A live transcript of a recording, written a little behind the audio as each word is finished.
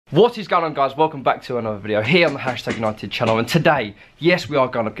What is going on, guys? Welcome back to another video here on the #United channel. And today, yes, we are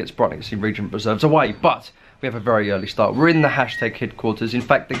going up against Brightlingsea Regent Reserves away, but we have a very early start. We're in the #headquarters, in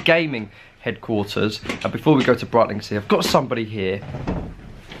fact the gaming headquarters. And before we go to Brightlingsea, I've got somebody here.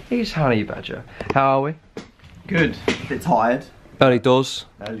 Here's Honey Badger. How are we? Good. A bit tired. Early doors.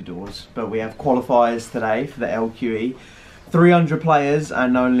 Early doors. But we have qualifiers today for the LQE. 300 players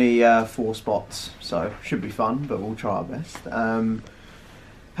and only 4 spots. So should be fun, but we'll try our best.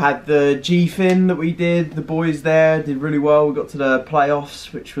 Had the G-Fin that we did, the boys there did really well. We got to the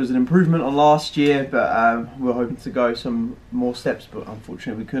playoffs, which was an improvement on last year, but we were hoping to go some more steps, but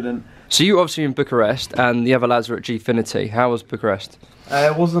unfortunately we couldn't. So you were obviously in Bucharest and the other lads were at G-Finity. How was Bucharest?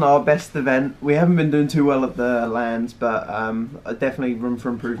 It wasn't our best event. We haven't been doing too well at the lands, but definitely room for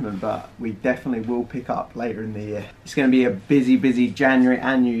improvement, but we definitely will pick up later in the year. It's going to be a busy January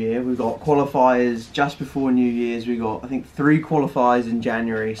and New Year. We've got qualifiers just before New Year's. We've got, I think, 3 qualifiers in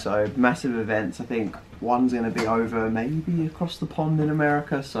January, so massive events. I think one's going to be over maybe across the pond in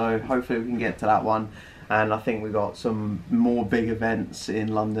America, so hopefully we can get to that one. And I think we've got some more big events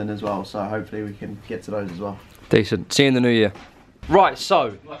in London as well, so hopefully we can get to those as well. Decent. See you in the new year. Right,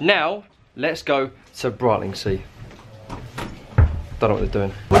 so now let's go to Brightlingsea. Don't know what they're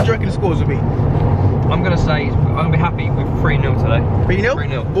doing. What do you reckon the scores will be? I'm gonna say I'm gonna be happy with 3-0 today. 3-0?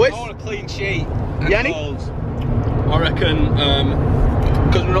 3-0. Boys? I want a clean sheet. Yanni? I reckon,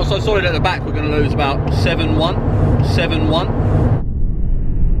 because we're not so solid at the back, we're going to lose about 7-1. 7-1.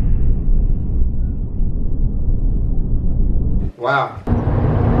 Wow.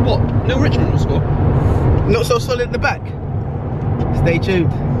 What? Neil Richmond will score? Not so solid at the back. Stay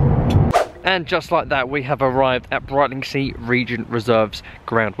tuned. And just like that, we have arrived at Brightlingsea Regent Reserves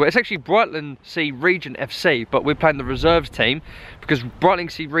ground. Well, it's actually Brightlingsea Regent FC, but we're playing the reserves team because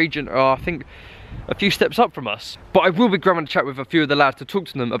Brightlingsea Regent are, I think, a few steps up from us. But I will be grabbing a chat with a few of the lads to talk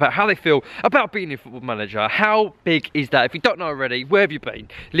to them about how they feel about being a football manager. How big is that? If you don't know already, where have you been?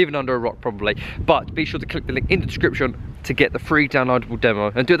 Living under a rock probably. But be sure to click the link in the description to get the free downloadable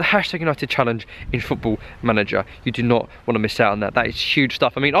demo and do the #United challenge in Football Manager. You do not want to miss out on that. That is huge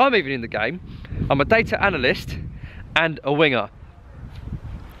stuff. I mean, I'm even in the game. I'm a data analyst and a winger.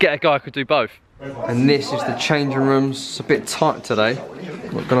 Get a guy who could do both. And this is the changing rooms. It's a bit tight today.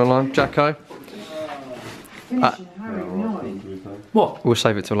 Not gonna lie, Jacko. What? We'll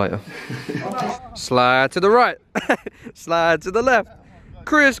save it till later. Slide to the right. Slide to the left.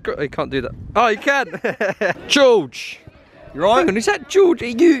 Chris, he can't do that. Oh, he can. George. You right? Hang on, is that George? Are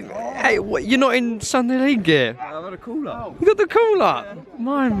you? Hey, what, you're not in Sunday League gear? I've had a cooler. You got the cooler.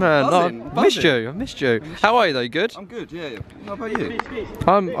 My man. Buzzing, I missed you. I missed you. How are you though? You good? I'm good, yeah. How about you?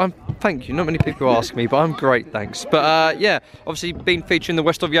 Thank you. Not many people ask me, but I'm great, thanks. But yeah, obviously been featuring the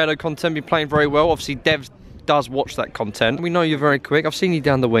West Oviedo content, been playing very well. Obviously Devs does watch that content. We know you're very quick. I've seen you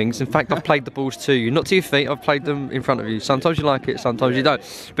down the wings. In fact, I've played the balls to you, not to your feet. I've played them in front of you. Sometimes you like it, sometimes you don't.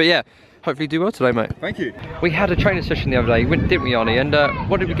 But yeah, hopefully you do well today, mate. Thank you. We had a training session the other day, didn't we, Yanni? And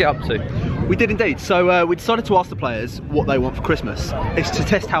what did we get up to? We did indeed. So we decided to ask the players what they want for Christmas. It's to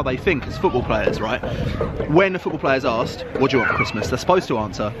test how they think as football players, right? When a football player's asked, what do you want for Christmas? They're supposed to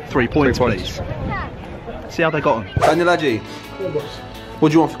answer 3 points, 3 points. please. See how they got on. Daniel Adji, what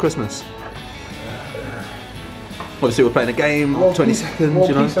do you want for Christmas? Obviously we're playing a game, 20 seconds,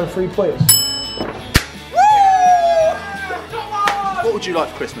 you know. 3 points. What would you like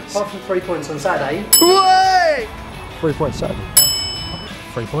for Christmas? Apart from 3 points on Saturday. Wait! 3 points Saturday.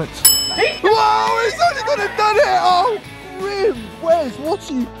 3 points. Whoa, he's only gonna have done it! Oh, Grim! What's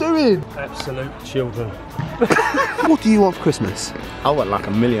he doing? Absolute children. What do you want for Christmas? I want like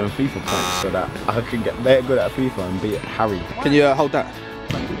 1 million FIFA points so that I can get very good at FIFA and beat Harry. Can you hold that?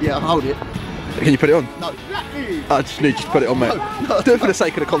 Yeah, I'll hold it. Can you put it on? No, I just need you to put it on, mate. No, Do it for the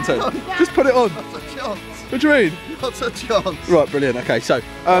sake of the content. Just put it on. not a chance. What do you mean? Not a chance. Right, brilliant. Okay, so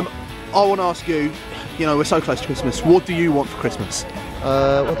I want to ask you, you know, we're so close to Christmas. What do you want for Christmas?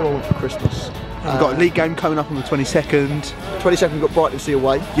 What do I want for Christmas? We've got a league game coming up on the 22nd. 22nd we've got Brightlingsea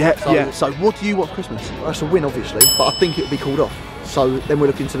away. Yeah, so what do you want for Christmas? That's a win obviously, but I think it'll be called off. So then we're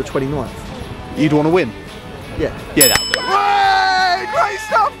looking to the 29th. You'd want to win? Yeah. Yeah, that'll do. Hey, great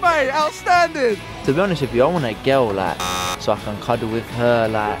stuff, mate. Outstanding. To be honest with you, I want a girl like so I can cuddle with her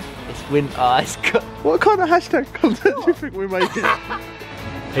like it's winter. It's good. What kind of hashtag content do you think we're making?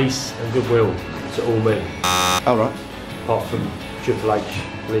 Peace and goodwill to all men. All right. Apart from Triple H,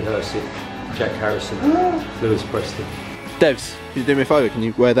 Lee Hurston, Jack Harrison, Lewis Preston. Devs, can you do me a favour? Can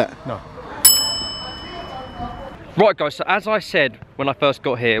you wear that? No. Right guys, so as I said when I first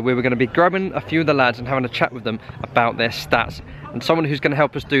got here, we were going to be grabbing a few of the lads and having a chat with them about their stats. And someone who's going to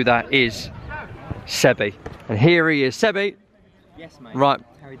help us do that is Sebi. And here he is. Sebi, Yes, mate. Right.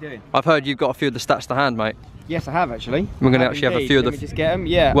 How are you doing? I've heard you've got a few of the stats to hand, mate. Yes, I have actually. We're going to actually have a few of the just get them.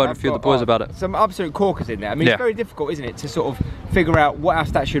 Yeah. word with a few of the boys about it. Some absolute corkers in there. I mean, Yeah. it's very difficult, isn't it, to sort of figure out what our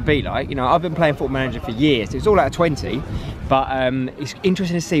stats should be like. You know, I've been playing Football Manager for years. It's all out of 20, but it's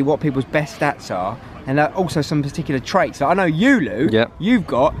interesting to see what people's best stats are. And also some particular traits. Like, I know you, Lou, you've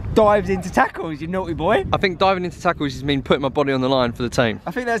got dives into tackles, you naughty boy. I think diving into tackles just means putting my body on the line for the team.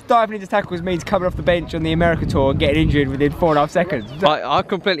 I think that's diving into tackles means coming off the bench on the America tour and getting injured within 4.5 seconds. I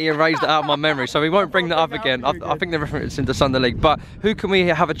completely erased it out of my memory, so we won't bring that up again. I think they're referencing to Sunday League. But who can we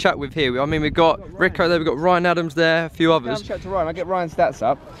have a chat with here? I mean, we've got Rico there, we've got Ryan Adams there, a few others. I'll chat to Ryan, I'll get Ryan's stats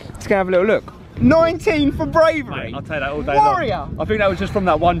up. Let's go have a little look. 19 for bravery. Mate, I'll take that all day Warrior. long. I think that was just from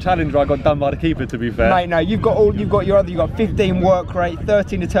that one challenge where I got done by the keeper, to be fair. Mate, no, you've got 15 work rate,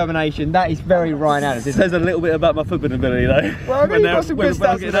 13 determination. That is very Ryan Adams. It says a little bit about my footballing ability though. Well, I mean, you've got some good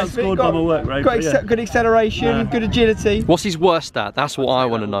stats. Outscored by my work rate. Got good acceleration, good agility. What's his worst stat? That's what I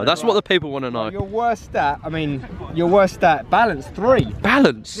want to know. That's what the people want to know. Your worst stat, I mean, your worst stat, balance 3.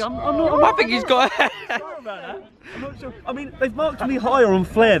 Balance? I'm not, I think he's got... Sorry about that. I'm not sure. I mean, they've marked me higher on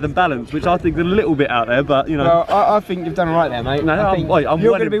flair than balance, which I think is a little bit out there, but you know. Well, I think you've done all right there, mate. No, I'm you're well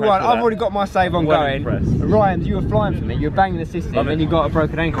going to be one. I've already got my save on well going. Impressed. Ryan, you were flying for me. You were banging the system, and then you got a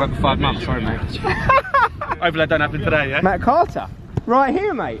broken ankle after 5 months. Sorry, mate. Hopefully that don't happen today, yeah? Matt Carter, right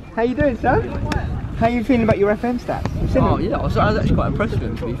here, mate. How you doing, son? How you feeling about your FM stats? Oh yeah, I was actually quite impressed with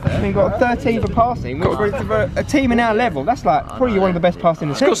him, to be fair. I mean, got 13 for passing, which for a team in our level, that's like probably one of the best passing in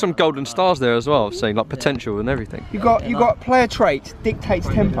the He's team. got some golden stars there as well, I've seen, like potential and everything. You got player traits dictates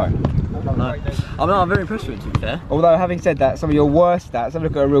tempo. No. I mean, I'm very impressed with him, to be fair. Although, having said that, some of your worst stats, have a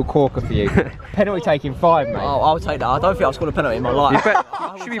look at a real corker for you. Penalty taking 5, mate. Oh, I'll take that. I don't think I've scored a penalty in my life.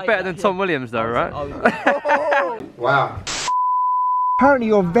 Should be better than Tom Williams though, right? Wow. Apparently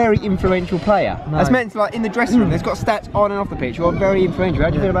you're a very influential player. No. That's meant to, like, in the dressing room, there's got stats on and off the pitch. You're very influential. How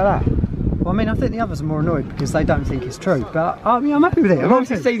do you feel about that? Well, I mean, I think the others are more annoyed because they don't think it's true. But I mean, I'm happy with it. They've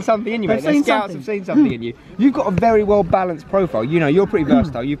obviously seen something in you, mate. The scouts have seen something in you. You've got a very well balanced profile. You know, you're pretty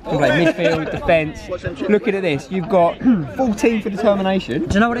versatile. You can play midfield, defence. Looking at this, you've got 14 for determination.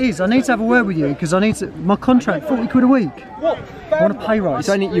 Do you know what it is? I need to have a word with you because I need to. My contract, 40 quid a week. I want a pay rise.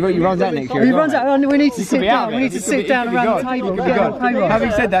 So he runs out next year. He runs out. We need to sit down. We need to sit down around the table and get a pay rise.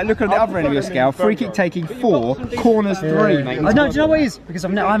 Having said that, look at the other end of your scale. Free kick taking 4, corners 3, mate. I know. Do you know what it is? Because I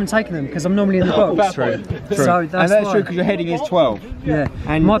haven't taken them because I'm normally in the box. True. So that's true because your heading is 12. Yeah.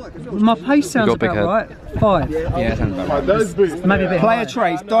 And my pace sounds about right. 5. Yeah, that sounds about right. Maybe a bit. Player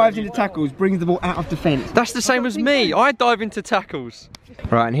traits, dives into tackles, brings the ball out of defence. That's the same as me. I dive into tackles.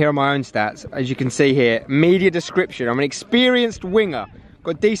 Right, and here are my own stats. As you can see here, media description. I'm an experienced winger.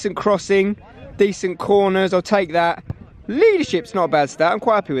 Got decent crossing, decent corners. I'll take that. Leadership's not a bad stat. I'm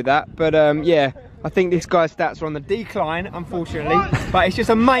quite happy with that. But yeah, I think this guy's stats are on the decline, unfortunately. But it's just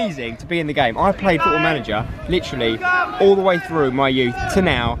amazing to be in the game. I played Football Manager literally all the way through my youth to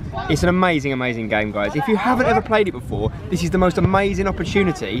now. It's an amazing, amazing game, guys. If you haven't ever played it before, this is the most amazing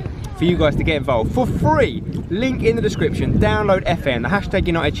opportunity for you guys to get involved for free. Link in the description. Download FN, the Hashtag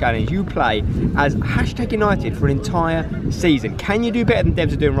United Challenge. You play as Hashtag United for an entire season. Can you do better than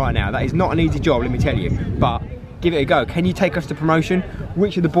Devs are doing right now? That is not an easy job, let me tell you. But give it a go. Can you take us to promotion?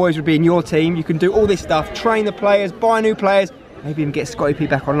 Which of the boys would be in your team? You can do all this stuff, train the players, buy new players, maybe even get Scotty P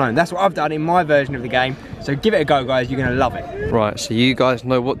back on loan. That's what I've done in my version of the game. So give it a go, guys. You're going to love it. Right, so you guys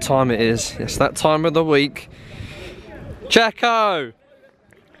know what time it is. It's that time of the week. Jacko!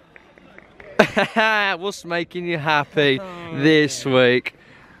 What's making you happy this week?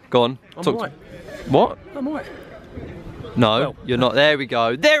 Go on. I'm Talk right. What? I'm right. No, Well, you're not. There we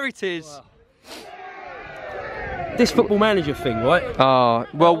go. There it is. This Football Manager thing, right?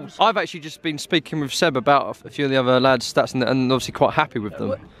 Well, I've actually just been speaking with Seb about a few of the other lads' stats and obviously quite happy with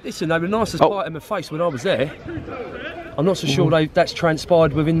them. Listen, they were the nicest bite in my face when I was there. I'm not so sure that's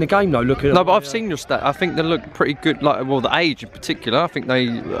transpired within the game though. Looking at no, but I've seen your stat. I think they look pretty good. Like, well, the age in particular. I think they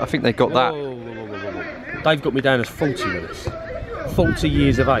got that. Whoa. They've got me down as 40 minutes. 40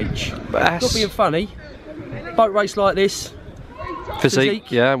 years of age. But not being funny. Boat race like this.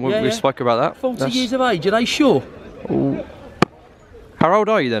 Physique, yeah, we spoke about that. 40 years of age. Are they sure? Ooh. How old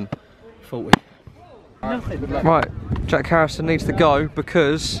are you then? 40. Right, Jack Harrison needs to go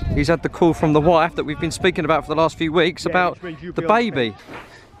because he's had the call from the wife that we've been speaking about for the last few weeks about the baby.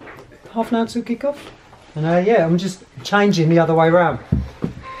 Half an hour to kick off. And yeah, I'm just changing the other way round.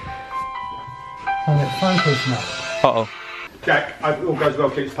 I'll get a phone call from that. Uh-oh. Jack, I hope all goes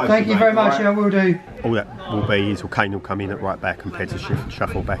well, keep us posted. Thank you very much, yeah, will do. All that will be is Kane will come in at right back and Ped to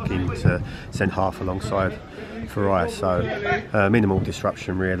shuffle back in to send half alongside Farai, so minimal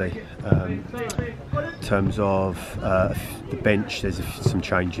disruption really. In terms of the bench, there's some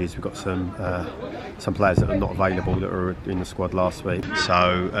changes. We've got some players that are not available that are in the squad last week.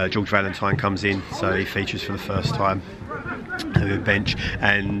 So George Valentine comes in, so he features for the first time on the bench,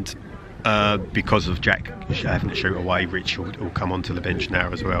 and because of Jack having to shoot away, Rich will come onto the bench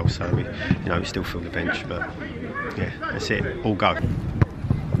now as well. So we still fill the bench, but yeah, that's it. All go.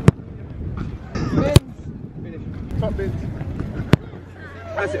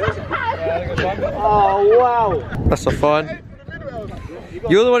 Oh wow! That's a fine.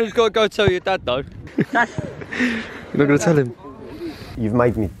 You're the one who's got to go tell your dad though. You're not going to tell him. You've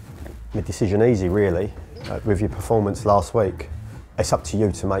made my decision easy, really, with your performance last week. It's up to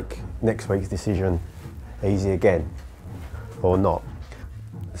you to make next week's decision easy again, or not.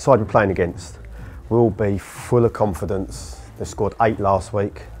 The side we're playing against will be full of confidence. They scored 8 last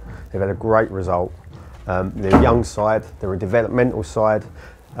week. They've had a great result. They're a young side. They're a developmental side.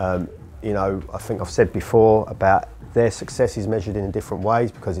 I think I've said before about their success is measured in different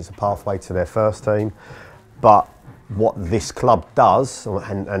ways because it's a pathway to their first team. But what this club does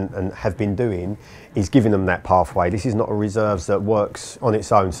and have been doing is giving them that pathway. This is not a reserves that works on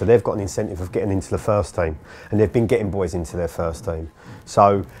its own, so they've got an incentive of getting into the first team, and they've been getting boys into their first team.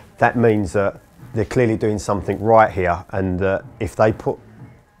 So that means that they're clearly doing something right here, and if they put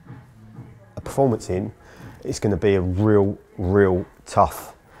a performance in, it's going to be a real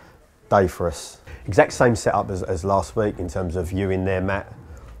tough day for us. Exact same setup as last week in terms of you in there, Matt,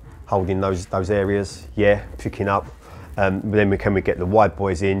 holding those areas, yeah, picking up. Then we get the wide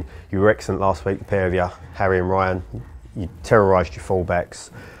boys in. You were excellent last week, the pair of you, Harry and Ryan. You terrorised your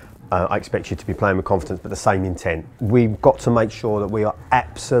fullbacks. I expect you to be playing with confidence, but the same intent. We've got to make sure that we are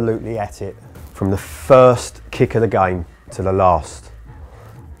absolutely at it from the first kick of the game to the last.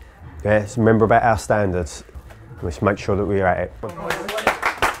 Yes, remember about our standards. Let's make sure that we are at it.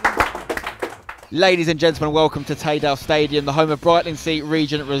 Ladies and gentlemen, welcome to Taydale Stadium, the home of Brightlingsea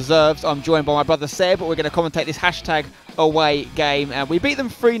Regent Reserves. I'm joined by my brother Seb, but we're going to commentate this hashtag away game. And we beat them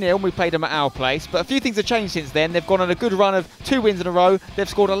 3-0 and we played them at our place. But a few things have changed since then. They've gone on a good run of 2 wins in a row. They've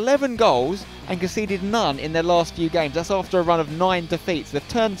scored 11 goals and conceded none in their last few games. That's after a run of 9 defeats. They've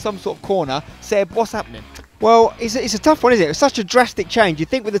turned some sort of corner. Seb, what's happening? Well, it's a tough one, isn't it? It's such a drastic change. You'd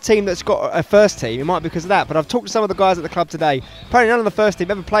think with a team that's got a first team, it might be because of that. But I've talked to some of the guys at the club today. Apparently none of the first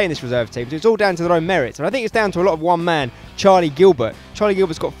team ever play in this reserve team, so it's all down to their own merits. And I think it's down to a lot of one man, Charlie Gilbert. Charlie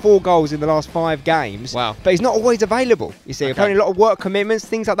Gilbert's got 4 goals in the last 5 games. Wow. But he's not always available, you see. Okay. Apparently a lot of work commitments,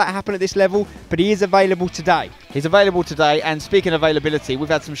 things like that happen at this level, but he is available today. He's available today, and speaking of availability, we've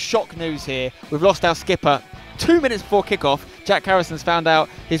had some shock news here. We've lost our skipper 2 minutes before kick-off. Jack Harrison's found out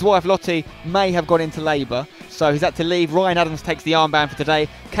his wife Lottie may have gone into labour, so he's had to leave. Ryan Adams takes the armband for today.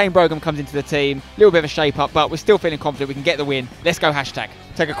 Kane Brogan comes into the team. A little bit of a shape-up, but we're still feeling confident we can get the win. Let's go hashtag.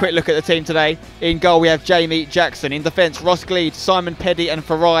 Take a quick look at the team today. In goal we have Jamie Jackson. In defence, Ross Gleed, Simon Peddy and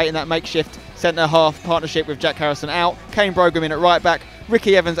Farai in that makeshift centre-half partnership with Jack Harrison out. Kane Brogan in at right-back.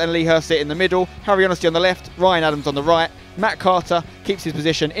 Ricky Evans and Lee Hurst in the middle. Harry Honesty on the left. Ryan Adams on the right. Matt Carter keeps his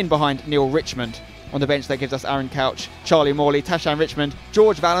position in behind Neil Richmond. On the bench that gives us Aaron Couch, Charlie Morley, Tashan Richmond,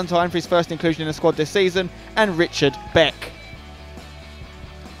 George Valentine for his first inclusion in the squad this season, and Richard Beck.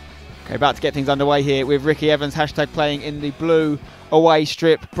 Okay, about to get things underway here with Ricky Evans hashtag playing in the blue away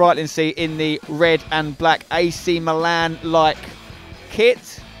strip, Brightlingsea in the red and black AC Milan-like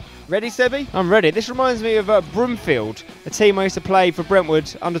kit. Ready, Sebi? I'm ready. This reminds me of Broomfield, a team I used to play for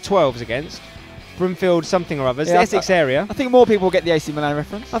Brentwood under-12s against. Broomfield something or others, the Essex area. I think more people will get the AC Milan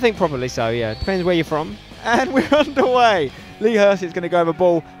reference. I think probably so, yeah. Depends where you're from. And we're underway. Lee Hurst is going to go over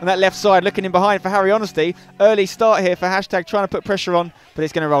ball on that left side, looking in behind for Harry Honesty. Early start here for hashtag, trying to put pressure on, but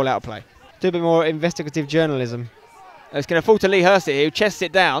it's going to roll out of play. Do a bit more investigative journalism. It's going to fall to Lee Hurst here, who chests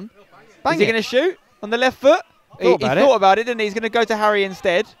it down. Is he going to shoot on the left foot? He thought about it, didn't he? He's going to go to Harry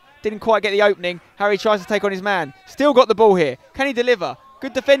instead. Didn't quite get the opening. Harry tries to take on his man. Still got the ball here. Can he deliver?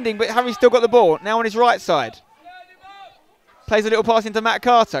 Good defending, but Harry's still got the ball. Now on his right side. Plays a little pass into Matt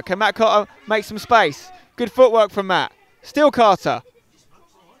Carter. Can Matt Carter make some space? Good footwork from Matt. Still Carter.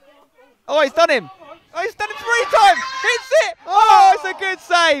 Oh, he's done him. Oh, he's done it 3 times. Hits it. Oh, it's a good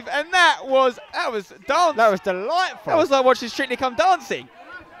save. And that was dance. That was delightful. That was like watching Strictly Come Dancing.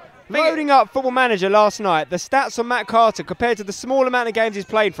 Loading up Football Manager last night, the stats on Matt Carter compared to the small amount of games he's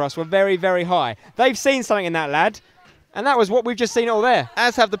played for us were very, very high. They've seen something in that lad. And that was what we've just seen all there.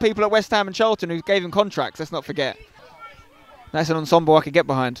 As have the people at West Ham and Charlton who gave him contracts, let's not forget. That's an ensemble I could get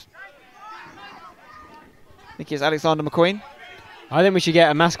behind. I think it's Alexander McQueen. I think we should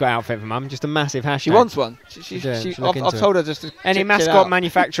get a mascot outfit for Mum, just a massive hashtag. She wants one. I've told her just to Any mascot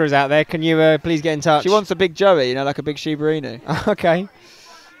manufacturers out there, can you please get in touch? She wants a big Joey, you know, like a big Shiba Inu. Okay.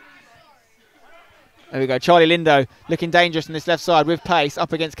 There we go. Charlie Lindo looking dangerous on this left side with pace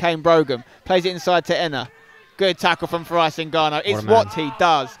up against Kane Brogan. Plays it inside to Enna. Good tackle from Farai Singano. It's what he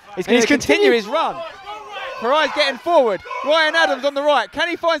does. He's going to continue his run. Farai's getting forward. Ryan Adams on the right. Can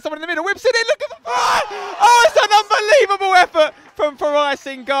he find someone in the middle? Whips it in. Look at the Farai. Oh, it's an unbelievable effort from Farai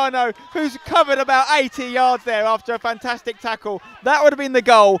Singano, who's covered about 80 yards there after a fantastic tackle. That would have been the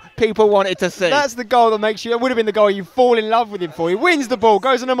goal people wanted to see. That's the goal that makes you, it would have been the goal you fall in love with him for. He wins the ball,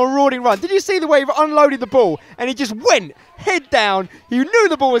 goes on a marauding run. Did you see the way he unloaded the ball and he just went head down? You knew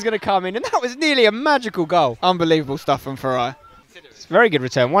the ball was going to come in, and that was nearly a magical goal. Unbelievable stuff from Farai. It's a very good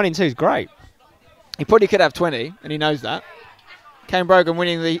return. 1 in 2 is great. He probably could have 20, and he knows that. Kane Brogan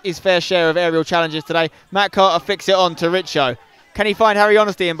winning his fair share of aerial challenges today. Matt Carter flicks it on to Richo. Can he find Harry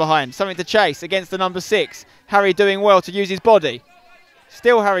Honesty in behind? Something to chase against the number 6. Harry doing well to use his body.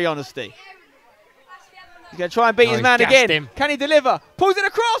 Still Harry Honesty. He's going to try and beat his man again. Can he deliver? Pulls it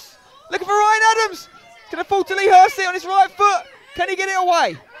across. Looking for Ryan Adams. He's going to fall to Lee Hursey on his right foot. Can he get it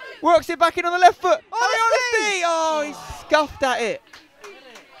away? Works it back in on the left foot. Harry Honesty! Oh, he scuffed at it.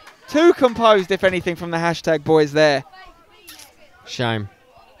 Too composed, if anything, from the hashtag boys there. Shame.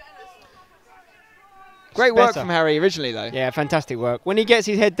 Great work from Harry originally, though. Yeah, fantastic work. When he gets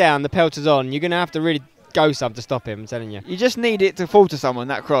his head down, the pelter's on, you're going to have to really go some to stop him, I'm telling you. You just need it to fall to someone,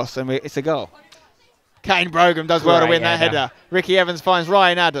 that cross, and it's a goal. Kane Brogan does well to win that header. Ricky Evans finds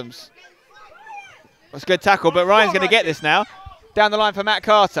Ryan Adams. That's a good tackle, but Ryan's going to get this now. Down the line for Matt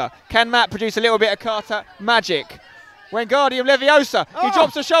Carter. Can Matt produce a little bit of Carter magic? Wingardium Leviosa, he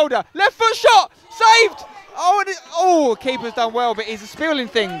drops a shoulder, left foot shot, saved! Keeper's done well, but he's spilling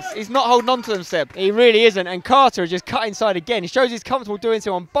things. He's not holding on to them, Seb. He really isn't, and Carter has just cut inside again. He shows he's comfortable doing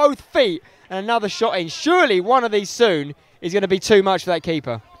so on both feet, and another shot in. Surely one of these soon is going to be too much for that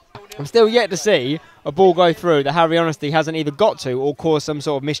keeper. I'm still yet to see a ball go through that Harry Honesty hasn't either got to or caused some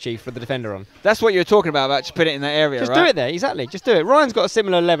sort of mischief for the defender on. That's what you were talking about just put it in that area, Just do it there, exactly, just do it. Ryan's got a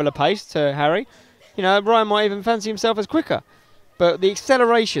similar level of pace to Harry. You know, Ryan might even fancy himself as quicker. But the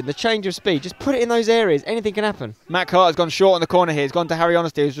acceleration, the change of speed, just put it in those areas. Anything can happen. Matt Carter's gone short on the corner here. He's gone to Harry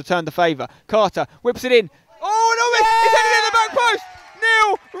Honesty, who's returned the favour. Carter whips it in. Oh, no, it's headed in the back post.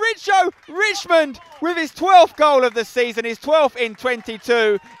 Neil Richmond with his 12th goal of the season, his 12th in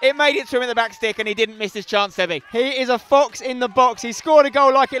 22. It made it to him in the back stick, and he didn't miss his chance, Sebby. He is a fox in the box. He scored a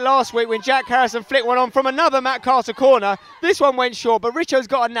goal like it last week when Jack Harrison flicked one on from another Matt Carter corner. This one went short, but Richo's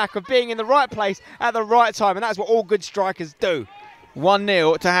got a knack of being in the right place at the right time, and that's what all good strikers do.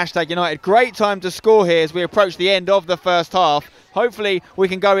 1-0 to hashtag United. Great time to score here as we approach the end of the first half. Hopefully we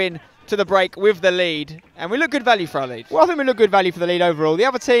can go in to the break with the lead, and we look good value for our lead. Well, I think we look good value for the lead overall. The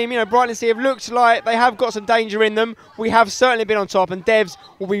other team, you know, Brightlingsea have looked like they have got some danger in them. We have certainly been on top, and Devs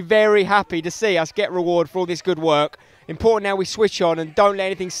will be very happy to see us get reward for all this good work. Important now we switch on and don't let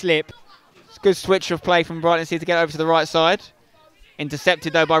anything slip. It's a good switch of play from Brightlingsea to get over to the right side.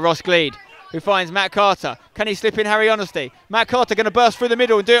 Intercepted though by Ross Gleed, who finds Matt Carter. Can he slip in Harry Honesty? Matt Carter going to burst through the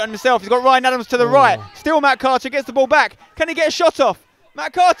middle and do it on himself. He's got Ryan Adams to the right. Still Matt Carter gets the ball back. Can he get a shot off?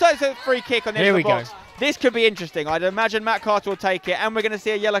 Matt Carter, it's a free kick on the edge of the box. Go. This could be interesting. I'd imagine Matt Carter will take it, and we're going to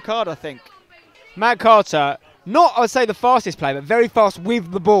see a yellow card, I think. Matt Carter, not, I would say, the fastest player, but very fast with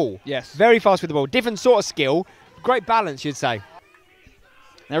the ball. Yes. Very fast with the ball. Different sort of skill. Great balance, you'd say.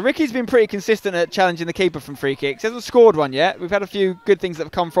 Now, Ricky's been pretty consistent at challenging the keeper from free kicks. He hasn't scored one yet. We've had a few good things that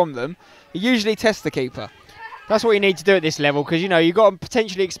have come from them. He usually tests the keeper. That's what you need to do at this level, because, you know, you've got to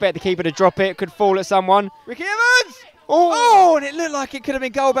potentially expect the keeper to drop it. Could fall at someone. Ricky Evans! Oh, and it looked like it could have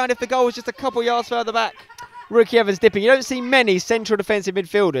been goal-bound if the goal was just a couple yards further back. Ricky Evans dipping. You don't see many central defensive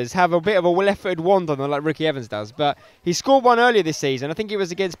midfielders have a bit of a left-footed wand on them like Ricky Evans does, but he scored one earlier this season. I think it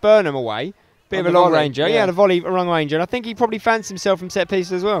was against Burnham away. Bit of a long ranger. Yeah, a volley, a long ranger, and I think he probably fancied himself from set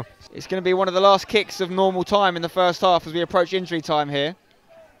pieces as well. It's going to be one of the last kicks of normal time in the first half as we approach injury time here.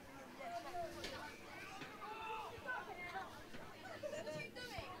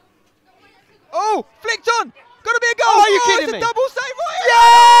 Oh, flicked on! Got to be a goal! Oh, are you kidding me? It's a double save!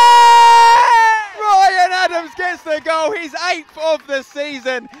 Yeah! Ryan Adams gets the goal, his 8th of the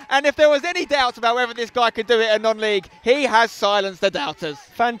season. And if there was any doubt about whether this guy could do it at non-league, he has silenced the doubters.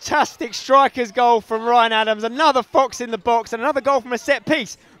 Fantastic striker's goal from Ryan Adams. Another fox in the box and another goal from a set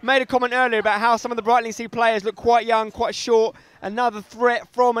piece. Made a comment earlier about how some of the Brightlingsea players look quite young, quite short. Another threat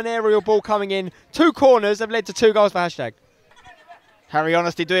from an aerial ball coming in. 2 corners have led to 2 goals for hashtag. Harry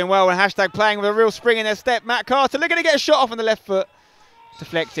Honesty doing well and hashtag playing with a real spring in their step. Matt Carter looking to get a shot off on the left foot.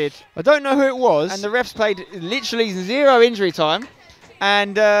 Deflected. I don't know who it was. And the refs played literally 0 injury time.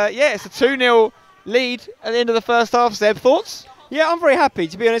 And yeah, it's a 2-0 lead at the end of the first half. Seb, thoughts? Yeah, I'm very happy,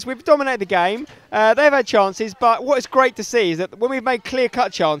 to be honest. We've dominated the game. They've had chances, but what is great to see is that when we've made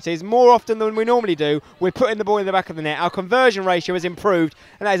clear-cut chances, more often than we normally do, we're putting the ball in the back of the net. Our conversion ratio has improved,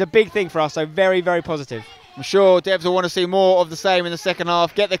 and that is a big thing for us, so very, very positive. I'm sure Devs will want to see more of the same in the second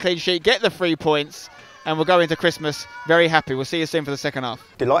half, get the clean sheet, get the 3 points, and we'll go into Christmas very happy. We'll see you soon for the second half.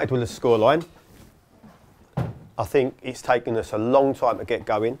 Delighted with the scoreline. I think it's taken us a long time to get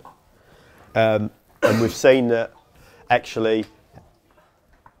going, and we've seen that actually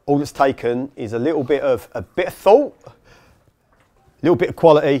all it's taken is a little bit of thought, a little bit of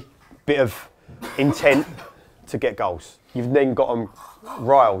quality, bit of intent to get goals. You've then got them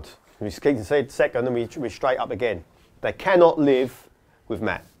riled. We keep the second and we're straight up again. They cannot live with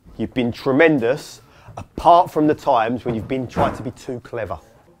Matt. You've been tremendous, apart from the times when you've been trying to be too clever.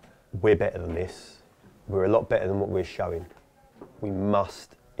 We're better than this. We're a lot better than what we're showing. We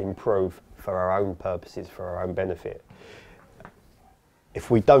must improve for our own purposes, for our own benefit. If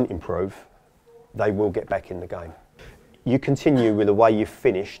we don't improve, they will get back in the game. You continue with the way you've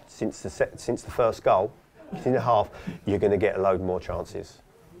finished since the first goal, in the half, you're going to get a load more chances.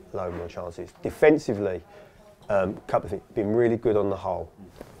 Load more chances. Defensively, couple of things. Been really good on the whole.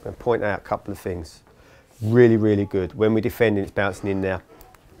 I'm going to point out a couple of things. Really, really good. When we're defending, it's bouncing in there.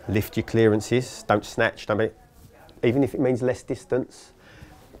 Lift your clearances. Don't snatch. Even if it means less distance.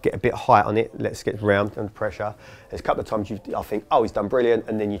 Get a bit of height on it, let's get round under pressure. There's a couple of times I think, oh, he's done brilliant,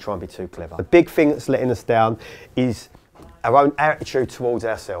 and then you try and be too clever. The big thing that's letting us down is our own attitude towards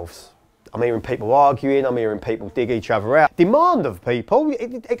ourselves. I'm hearing people arguing, I'm hearing people dig each other out. Demand of people,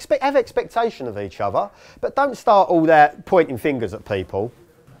 have expectation of each other, but don't start all that pointing fingers at people,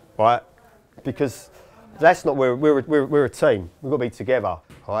 right? Because that's not where we're a team. We've got to be together,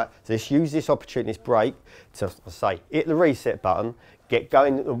 right? So let's use this opportunity, this break, to hit the reset button, get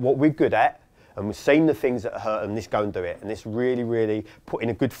going at what we're good at, and we've seen the things that hurt, and let's go and do it. And let's really, really put in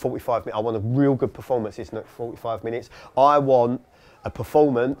a good 45 minutes. I want a real good performance this next 45 minutes. I want a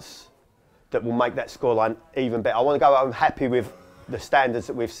performance that will make that scoreline even better. I want to go home happy with the standards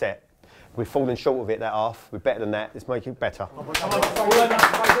that we've set. We've fallen short of it that half. We're better than that. Let's make it better.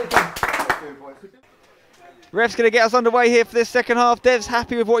 Ref's going to get us underway here for this second half. Dev's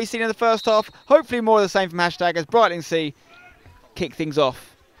happy with what he's seen in the first half. Hopefully more of the same from Hashtag as Brightlingsea kick things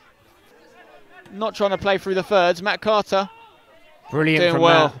off. Not trying to play through the thirds. Matt Carter Brilliant doing from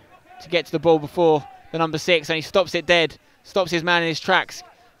well Matt. To get to the ball before the number 6, and he stops it dead. Stops his man in his tracks.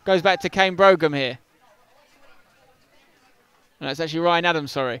 Goes back to Kane Brogham here. No, it's actually Ryan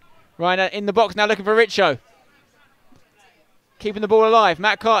Adams, sorry. Ryan in the box now looking for Richo. Keeping the ball alive.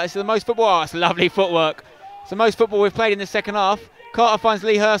 Matt Carter, it's the most football. Oh, it's lovely footwork. It's the most football we've played in the second half. Carter finds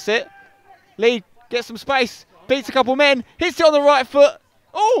Lee Hursit. Lee gets some space. Beats a couple men. Hits it on the right foot.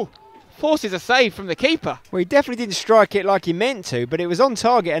 Oh! Forces a save from the keeper. Well, he definitely didn't strike it like he meant to, but it was on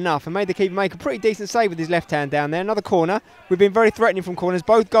target enough and made the keeper make a pretty decent save with his left hand down there. Another corner. We've been very threatening from corners.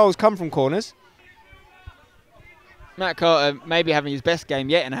 Both goals come from corners. Matt Carter maybe having his best game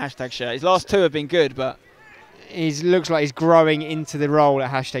yet in a Hashtag shirt. His last 2 have been good, but He looks like he's growing into the role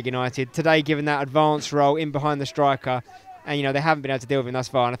at Hashtag United. Today, given that advanced role in behind the striker, and you know they haven't been able to deal with him thus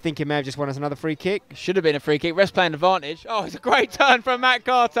far, and I think he may have just won us another free kick. Should have been a free kick. Ref's playing advantage. Oh, it's a great turn from Matt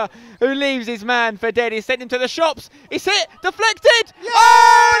Carter, who leaves his man for dead. He's sent him to the shops. It's hit, deflected. Yay!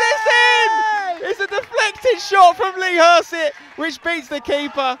 Oh, and it's in! It's a deflected shot from Lee Hursit, which beats the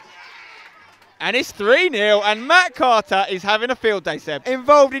keeper. And it's 3-0, and Matt Carter is having a field day, Seb.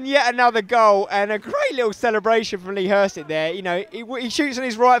 Involved in yet another goal, and a great little celebration from Lee Hursit there. You know, he shoots on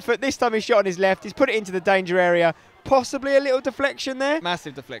his right foot. This time he shot on his left. He's put it into the danger area. Possibly a little deflection there.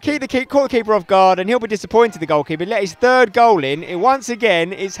 Massive deflection. Caught the keeper off guard, and he'll be disappointed, the goalkeeper. Let his 3rd goal in. It once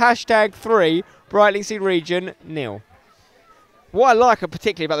again is Hashtag 3, Brightlingsea Regent 0. What I like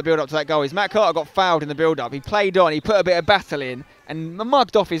particularly about the build-up to that goal is Matt Carter got fouled in the build-up. He played on, he put a bit of battle in, and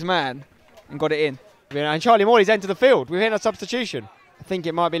mugged off his man and got it in. And Charlie Morley's entered the field. We've had a substitution. I think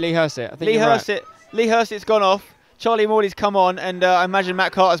it might be Lee Hursit. Lee Hursit's gone off. Charlie Morley's come on, and I imagine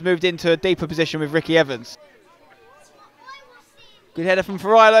Matt Carter's moved into a deeper position with Ricky Evans. Good header from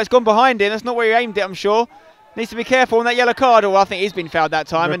Ferrari. It's gone behind him. That's not where he aimed it, I'm sure. Needs to be careful on that yellow card. Oh, I think he's been fouled that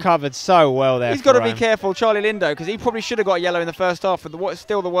time. Recovered so well there. He's got to be careful, Charlie Lindo, because he probably should have got a yellow in the first half for what's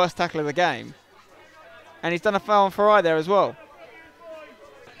still the worst tackle of the game. And he's done a foul on Ferrari there as well.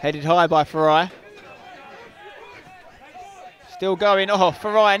 Headed high by Ferrari. Still going. Oh,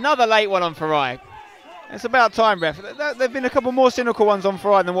 Ferrari. Another late one on Ferrari. It's about time, ref. There have been a couple more cynical ones on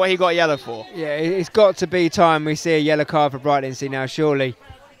Ferrari than what he got a yellow for. Yeah, it's got to be time we see a yellow card for Brightlingsea now, surely.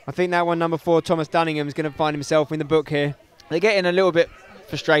 I think that one, number 4, Thomas Dunningham, is going to find himself in the book here. They're getting a little bit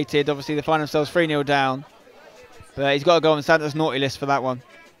frustrated. Obviously, they find themselves 3-0 down. But he's got to go on Santa's naughty list for that one.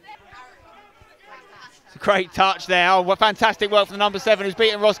 It's a great touch there. Oh, what fantastic work from the number 7 who's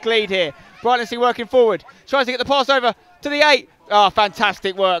beaten Ross Gleed here. Brightlingsea working forward. Tries to get the pass over to the 8. Oh,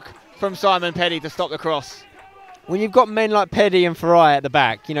 fantastic work from Simon Petty to stop the cross. When you've got men like Petty and Farai at the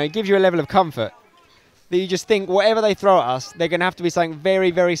back, you know, it gives you a level of comfort that you just think whatever they throw at us, they're going to have to be something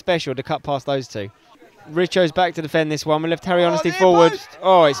very, very special to cut past those two. Richo's back to defend this one. We left Harry Honesty forward.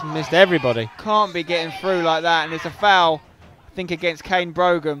 Oh, it's missed everybody. Can't be getting through like that, and it's a foul, I think, against Kane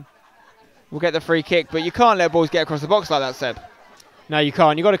Brogan. We'll get the free kick, but you can't let balls get across the box like that, Seb. No, you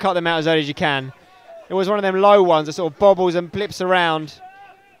can't. You've got to cut them out as early as you can. It was one of them low ones that sort of bobbles and flips around.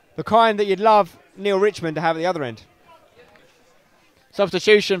 The kind that you'd love Neil Richmond to have at the other end.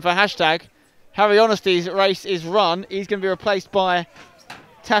 Substitution for hashtag. Harry Honesty's race is run. He's going to be replaced by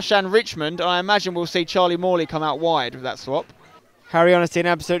Tashan Richmond. I imagine we'll see Charlie Morley come out wide with that swap. Harry Honesty in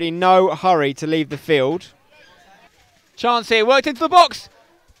absolutely no hurry to leave the field. Chance here, worked into the box.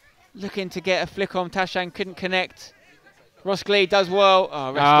 Looking to get a flick on. Tashan couldn't connect. Ross Gleed does well.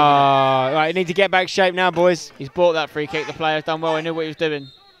 Oh, right, need to get back shape now, boys. He's bought that free kick. The player's done well. He knew what he was doing.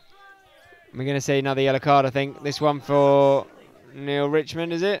 We're going to see another yellow card, I think. This one for Neil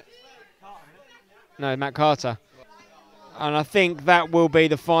Richmond, is it? No, Matt Carter. And I think that will be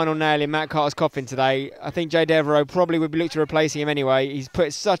the final nail in Matt Carter's coffin today. I think Jay Devereaux probably would be looking to replacing him anyway. He's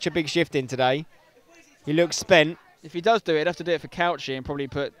put such a big shift in today. He looks spent. If he does do it, he'd have to do it for Couchy and probably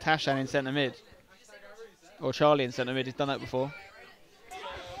put Tashan in centre mid. Or Charlie in centre mid. He's done that before.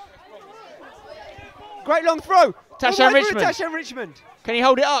 Great long throw. Tashan Richmond. Tashan Richmond. Can he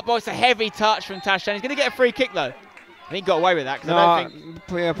hold it up? Oh, it's a heavy touch from Tashan. He's going to get a free kick though. I think he got away with that. No, I don't think...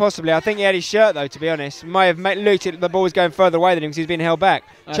 yeah, possibly. I think he had his shirt though, to be honest. May have looked at the ball was going further away than him because he's been held back.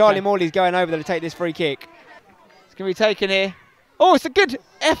 Okay. Charlie Morley's going over there to take this free kick. It's going to be taken here. Oh, it's a good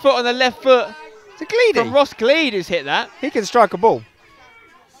effort on the left foot. It's a Gleedy. From Ross Gleed who's hit that. He can strike a ball.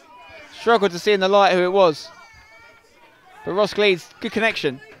 Struggled to see in the light who it was. But Ross Gleed's good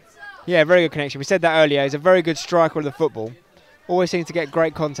connection. Yeah, very good connection. We said that earlier. He's a very good striker of the football. Always seems to get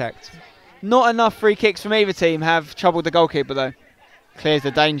great contact. Not enough free kicks from either team have troubled the goalkeeper though. Clears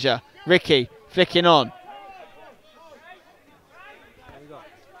the danger. Ricky flicking on.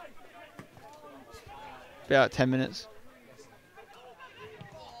 About 10 minutes.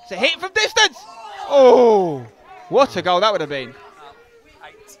 It's a hit from distance. Oh, what a goal that would have been.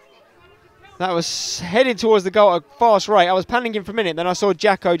 That was heading towards the goal at a fast rate. I was panicking for a minute, then I saw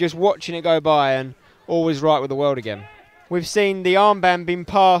Jacko just watching it go by and all was right with the world again. We've seen the armband being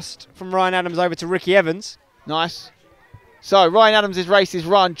passed from Ryan Adams over to Ricky Evans. Nice. So Ryan Adams' race is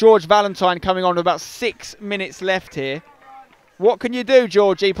run. George Valentine coming on with about 6 minutes left here. What can you do,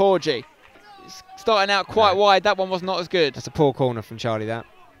 Georgie Porgy? It's starting out quite wide. That one was not as good. That's a poor corner from Charlie, that.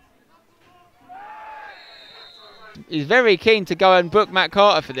 He's very keen to go and book Matt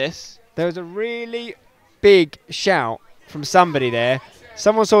Carter for this. There was a really big shout from somebody there.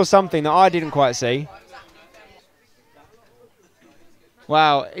 Someone saw something that I didn't quite see.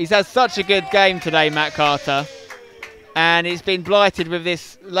 Wow, he's had such a good game today, Matt Carter. And he's been blighted with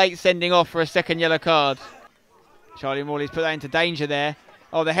this late sending off for a second yellow card. Charlie Morley's put that into danger there.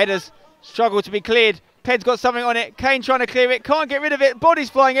 Oh, the headers struggle to be cleared. Ped's got something on it. Kane trying to clear it. Can't get rid of it. Bodies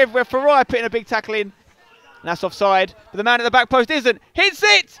flying everywhere. Farai putting a big tackle in. And that's offside. But the man at the back post isn't. Hits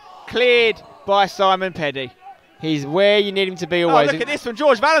it! Cleared by Simon Petty. He's where you need him to be always. Oh, look at this from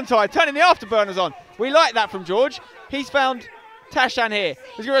George Valentine, turning the afterburners on. We like that from George. He's found Tashan here.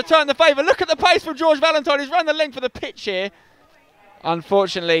 He's going to return the favour. Look at the pace from George Valentine. He's run the length of the pitch here.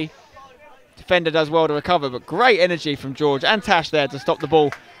 Unfortunately, defender does well to recover, but great energy from George and Tash there to stop the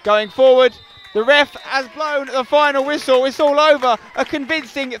ball. Going forward, the ref has blown the final whistle. It's all over. A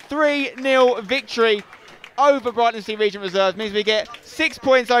convincing 3-0 victory over Brightlingsea Regent Reserves means we get 6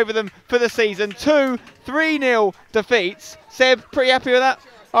 points over them for the season. 2 3-0 defeats. Seb, pretty happy with that?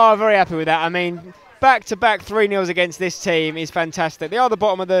 Oh, very happy with that. I mean, back-to-back 3-0s against this team is fantastic. They are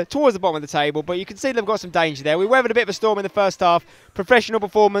towards the bottom of the table, but you can see they've got some danger there. We weathered a bit of a storm in the first half. Professional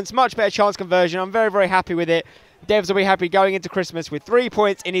performance, much better chance conversion. I'm very, very happy with it. Devs will be happy going into Christmas with 3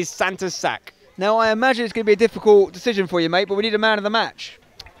 points in his Santa's sack. Now, I imagine it's going to be a difficult decision for you, mate, but we need a man of the match.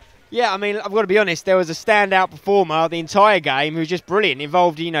 Yeah, I mean, I've got to be honest, there was a standout performer the entire game who was just brilliant,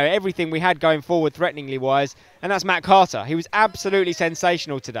 involved, you know, everything we had going forward threateningly wise, and that's Matt Carter. He was absolutely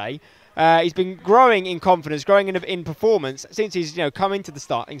sensational today. He's been growing in confidence, growing in performance since he's, you know, come into the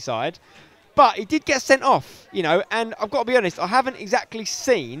starting side. But he did get sent off, you know, and I've got to be honest, I haven't exactly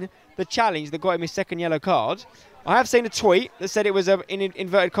seen the challenge that got him his second yellow card. I have seen a tweet that said it was a, in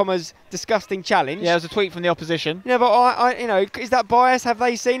inverted commas, disgusting challenge. Yeah, it was a tweet from the opposition. Yeah, but I, you know, is that bias? Have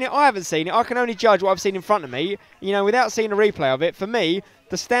they seen it? I haven't seen it. I can only judge what I've seen in front of me. You know, without seeing a replay of it. For me,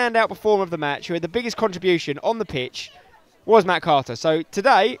 the standout performer of the match, who had the biggest contribution on the pitch, was Matt Carter. So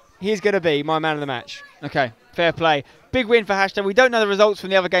today, he's going to be my man of the match. Okay, fair play. Big win for Hashtag. We don't know the results from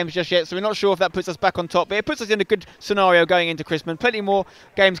the other games just yet, so we're not sure if that puts us back on top. But it puts us in a good scenario going into Christmas. Plenty more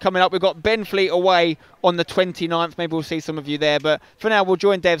games coming up. We've got Benfleet away on the 29th. Maybe we'll see some of you there. But for now, we'll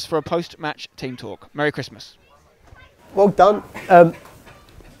join Devs for a post-match team talk. Merry Christmas. Well done. Not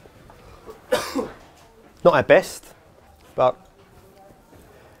our best, but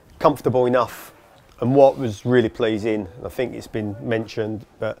comfortable enough. And what was really pleasing, I think it's been mentioned,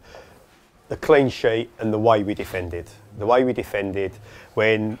 but the clean sheet and the way we defended. The way we defended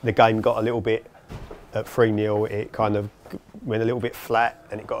when the game got a little bit at 3-0, it kind of went a little bit flat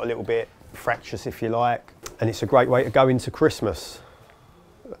and it got a little bit fractious, if you like. And it's a great way to go into Christmas.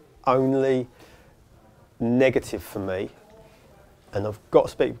 Only negative for me, and I've got to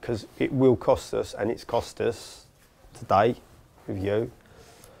speak because it will cost us, and it's cost us today with you,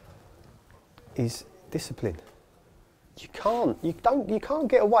 is discipline. You can't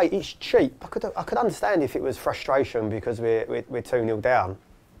get away. It's cheap. I could understand if it was frustration because we're 2-0 down.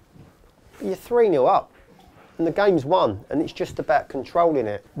 But you're 3-0 up, and the game's won, and it's just about controlling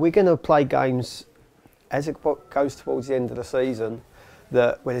it. We're going to play games as it goes towards the end of the season,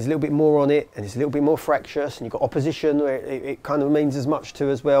 that where there's a little bit more on it, and it's a little bit more fractious, and you've got opposition where it kind of means as much to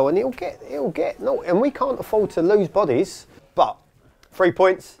as well, and and we can't afford to lose bodies. But 3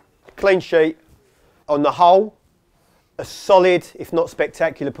 points, clean sheet, on the whole, a solid, if not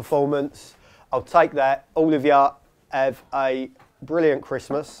spectacular performance. I'll take that. All of you have a brilliant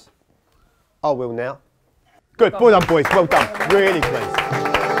Christmas. I will now. Good, well done boys, well done. Really pleased.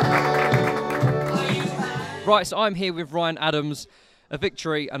 Right, so I'm here with Ryan Adams. A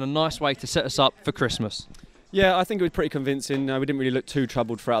victory and a nice way to set us up for Christmas. Yeah, I think it was pretty convincing. We didn't really look too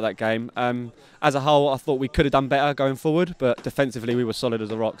troubled throughout that game. As a whole, I thought we could have done better going forward, but defensively we were solid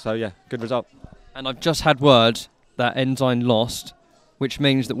as a rock, so yeah, good result. And I've just had word that Ensign lost, which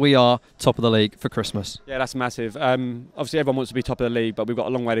means that we are top of the league for Christmas. Yeah, that's massive. Obviously everyone wants to be top of the league, but we've got a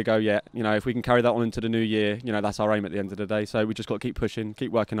long way to go yet. You know, if we can carry that on into the new year, you know, that's our aim at the end of the day. So we just got to keep pushing,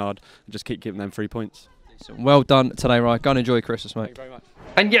 keep working hard, and just keep giving them 3 points. Well done today, Ryan. Go and enjoy your Christmas, mate. Thank you very much.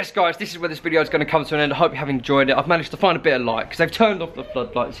 And yes, guys, this is where this video is going to come to an end. I hope you have enjoyed it. I've managed to find a bit of light because they've turned off the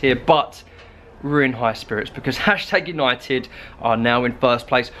floodlights here, but we're in high spirits because Hashtag United are now in first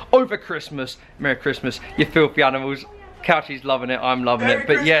place over Christmas. Merry Christmas, you filthy animals. Couchy's loving it, I'm loving it.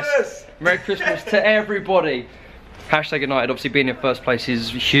 But yes, Merry Christmas to everybody. Hashtag United obviously being in first place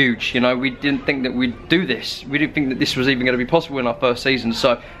is huge. You know, we didn't think that we'd do this. We didn't think that this was even going to be possible in our first season,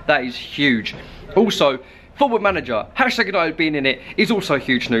 so that is huge. Also, Football Manager, Hashtag United being in it is also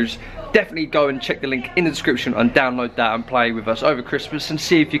huge news. Definitely go and check the link in the description and download that and play with us over Christmas and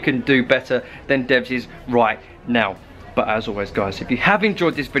see if you can do better than Devs is right now. But as always, guys, if you have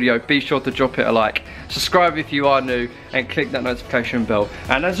enjoyed this video, be sure to drop it a like, subscribe if you are new, and click that notification bell.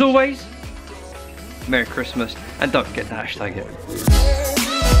 And as always, Merry Christmas, and don't forget to hashtag it.